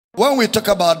when we talk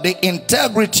about the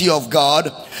integrity of God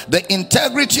in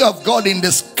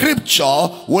the scripture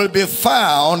will be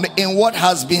found in what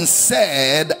has been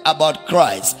said about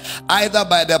Christ, either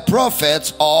by the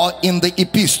prophets or in the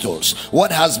epistles.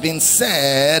 What has been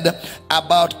said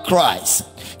about Christ.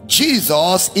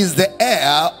 Jesus is the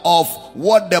heir of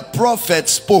what the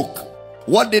prophets spoke.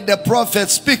 What did the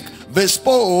prophets speak? They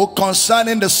spoke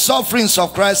concerning the sufferings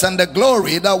of Christ and the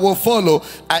glory that will follow.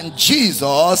 And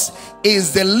Jesus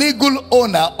is the legal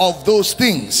owner of those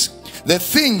things. The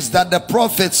things that the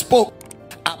prophet spoke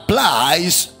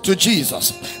applies to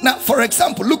Jesus. Now, for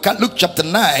example, look at Luke chapter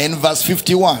 9, verse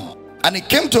 51. And it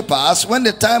came to pass, when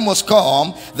the time was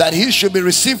come that he should be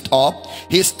received up,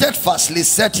 he steadfastly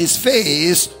set his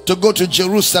face to go to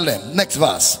Jerusalem. Next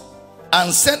verse.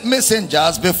 And sent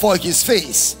messengers before his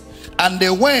face. And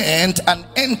they went and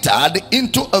entered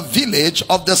into a village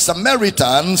of the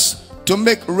Samaritans to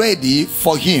make ready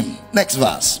for him. Next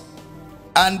verse.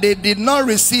 And they did not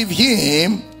receive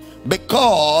him,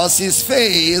 because his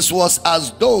face was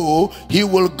as though he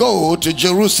will go to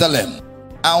Jerusalem.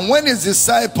 And when his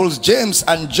disciples James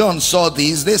and John saw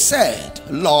this, they said,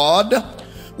 Lord,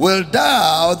 wilt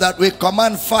thou that we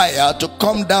command fire to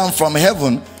come down from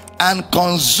heaven and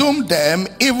consume them,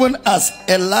 even as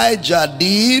Elijah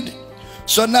did?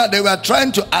 So now they were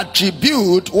trying to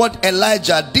attribute what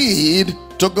Elijah did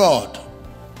to God.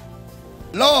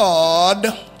 Lord,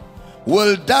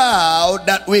 wilt thou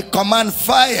that we command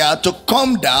fire to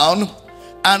come down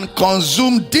and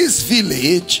consume this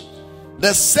village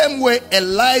the same way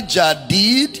Elijah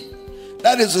did?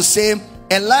 That is to say,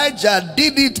 Elijah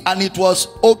did it and it was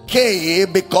okay,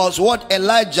 because what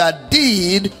Elijah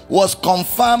did was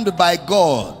confirmed by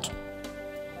God.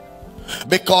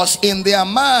 Because in their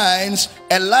minds,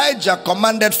 Elijah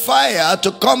commanded fire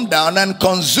to come down and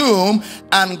consume,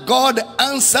 and God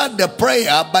answered the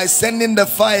prayer by sending the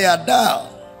fire down.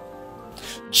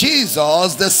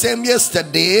 Jesus, the same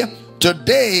yesterday,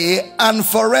 today, and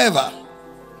forever.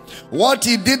 What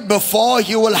he did before,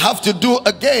 he will have to do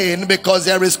again, because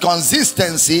there is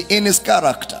consistency in his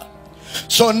character.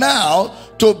 So now,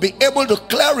 to be able to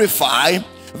clarify,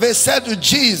 they said to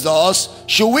Jesus,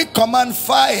 should we command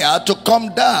fire to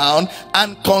come down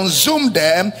and consume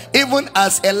them, even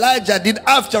as Elijah did?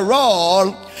 After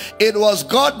all, it was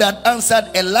God that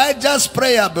answered Elijah's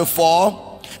prayer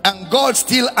before, and God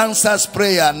still answers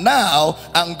prayer now,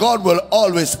 and God will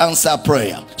always answer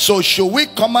prayer. So should we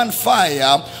command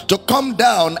fire to come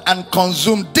down and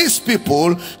consume these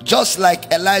people just like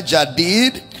Elijah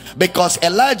did? Because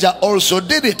Elijah also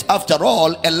did it. After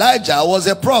all, Elijah was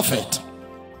a prophet.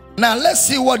 Now let's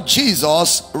see what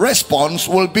Jesus' response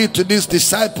will be to these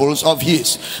disciples of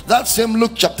his. That same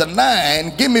Luke chapter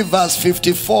 9, give me verse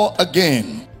 54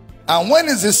 again. And when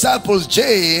his disciples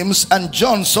James and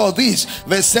John saw this,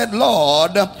 they said,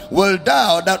 Lord, wilt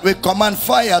thou that we command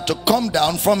fire to come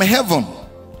down from heaven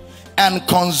and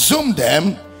consume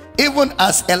them, even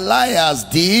as Elias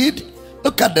did?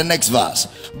 Look at the next verse.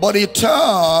 But he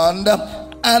turned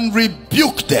and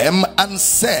rebuked them and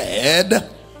said,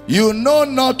 you know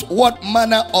not what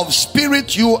manner of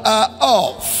spirit you are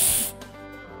of.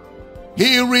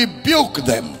 He rebuked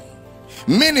them.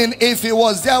 Meaning, if he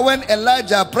was there when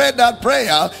Elijah prayed that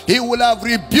prayer, he would have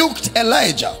rebuked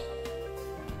Elijah.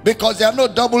 Because there are no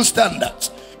double standards.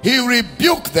 He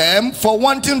rebuked them for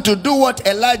wanting to do what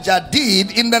Elijah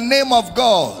did in the name of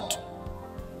God.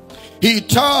 He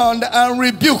turned and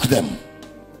rebuked them.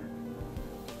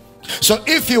 So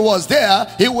if he was there,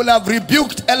 he would have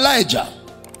rebuked Elijah.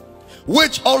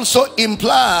 Which also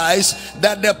implies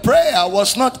that the prayer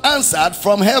was not answered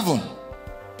from heaven.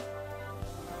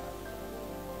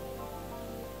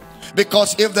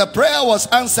 Because if the prayer was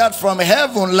answered from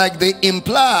heaven like they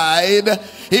implied,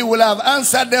 he would have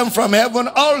answered them from heaven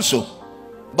also.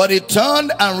 But he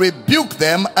turned and rebuked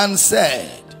them and said,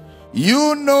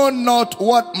 you know not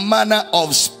what manner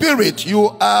of spirit you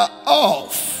are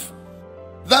of.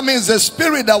 That means the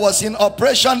spirit that was in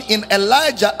operation in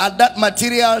Elijah at that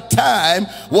material time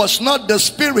was not the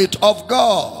spirit of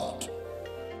God.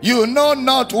 You know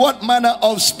not what manner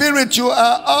of spirit you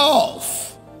are of.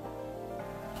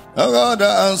 Oh God,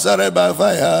 answer it by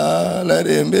fire. Let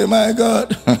him be my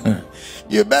God.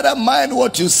 You better mind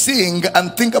what you sing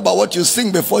and think about what you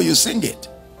sing before you sing it.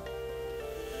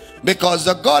 Because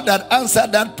the God that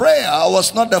answered that prayer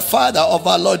was not the Father of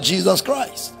our Lord Jesus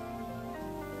Christ.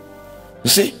 You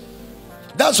see,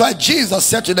 that's why Jesus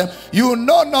said to them, you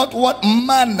know not what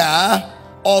manner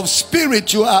of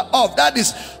spirit you are of. That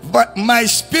is, but my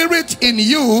spirit in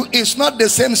you is not the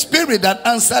same spirit that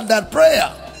answered that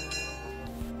prayer.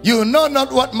 You know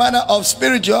not what manner of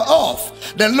spirit you are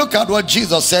of. Then look at what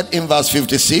Jesus said in verse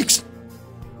 56.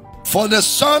 For the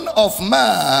Son of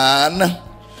Man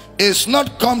is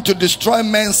not come to destroy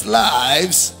men's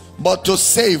lives, but to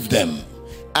save them.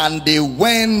 And they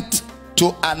went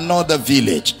to another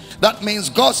village. That means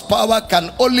God's power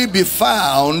can only be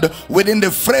found within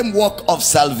the framework of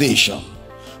salvation.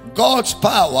 God's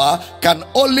power can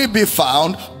only be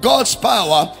found, God's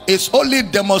power is only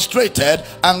demonstrated,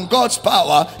 and God's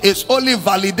power is only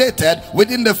validated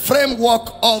within the framework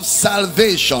of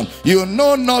salvation. You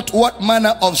know not what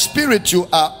manner of spirit you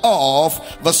are of.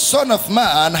 The Son of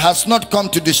Man has not come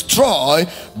to destroy,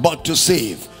 but to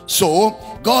save. So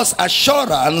God's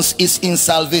assurance is in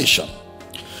salvation.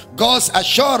 God's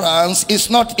assurance is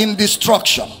not in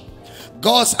destruction.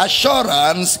 God's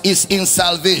assurance is in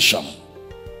salvation.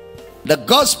 The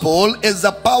gospel is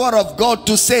the power of God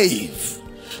to save.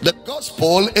 The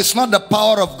gospel is not the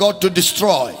power of God to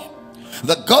destroy.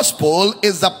 The gospel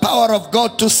is the power of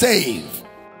God to save.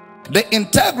 The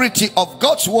integrity of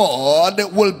God's word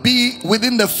will be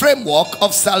within the framework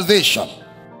of salvation.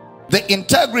 The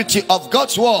integrity of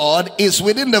God's word is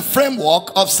within the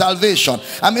framework of salvation.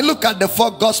 I mean, look at the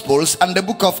 4 gospels and the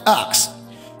book of Acts.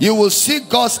 You will see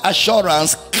God's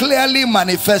assurance clearly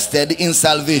manifested in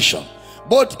salvation,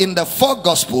 both in the 4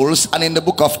 gospels and in the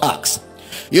book of Acts.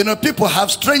 You know, people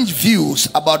have strange views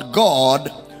about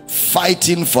God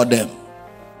fighting for them.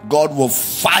 God will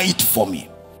fight for me.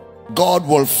 God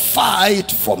will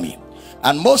fight for me.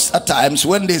 And most of the times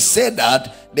when they say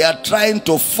that, they are trying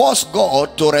to force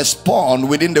God to respond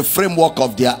within the framework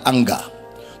of their anger.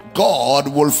 God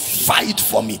will fight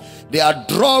for me. They are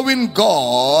drawing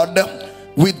God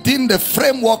within the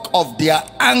framework of their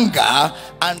anger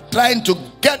and trying to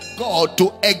get God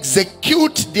to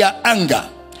execute their anger.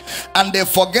 And they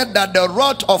forget that the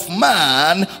wrath of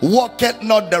man worketh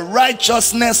not the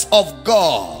righteousness of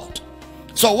God.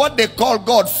 So what they call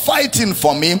God fighting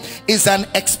for me is an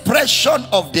expression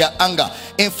of their anger.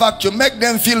 In fact, to make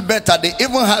them feel better, they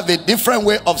even have a different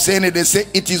way of saying it. They say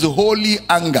it is holy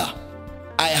anger.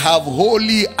 I have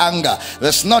holy anger.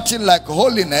 There's nothing like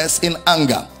holiness in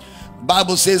anger.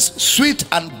 Bible says sweet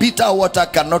and bitter water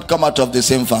cannot come out of the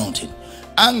same fountain.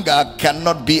 Anger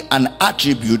cannot be an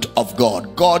attribute of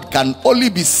God. God can only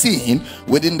be seen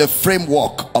within the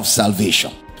framework of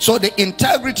salvation. So the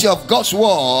integrity of God's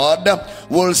word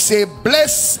will say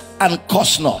bless and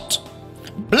curse not.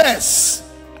 Bless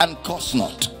and curse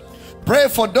not. Pray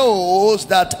for those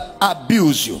that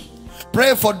abuse you.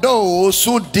 Pray for those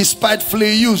who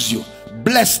despitefully use you.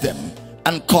 Bless them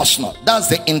and curse not. That's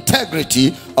the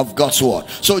integrity of God's word.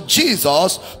 So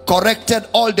Jesus corrected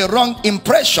all the wrong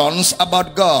impressions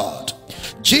about God.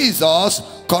 Jesus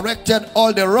corrected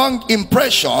all the wrong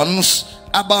impressions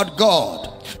about God.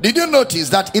 Did you notice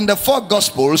that in the 4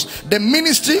 gospels, the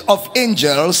ministry of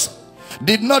angels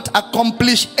did not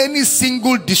accomplish any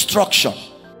single destruction?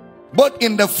 Both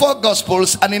in the 4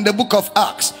 gospels and in the book of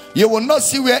Acts, you will not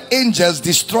see where angels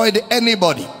destroyed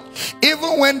anybody.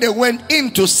 Even when they went in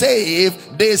to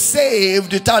save, they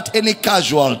saved without any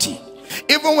casualty.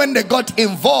 Even when they got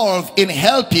involved in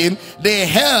helping, they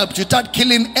helped without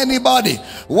killing anybody.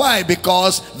 Why?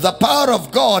 Because the power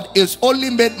of God is only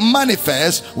made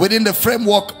manifest within the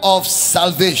framework of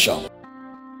salvation.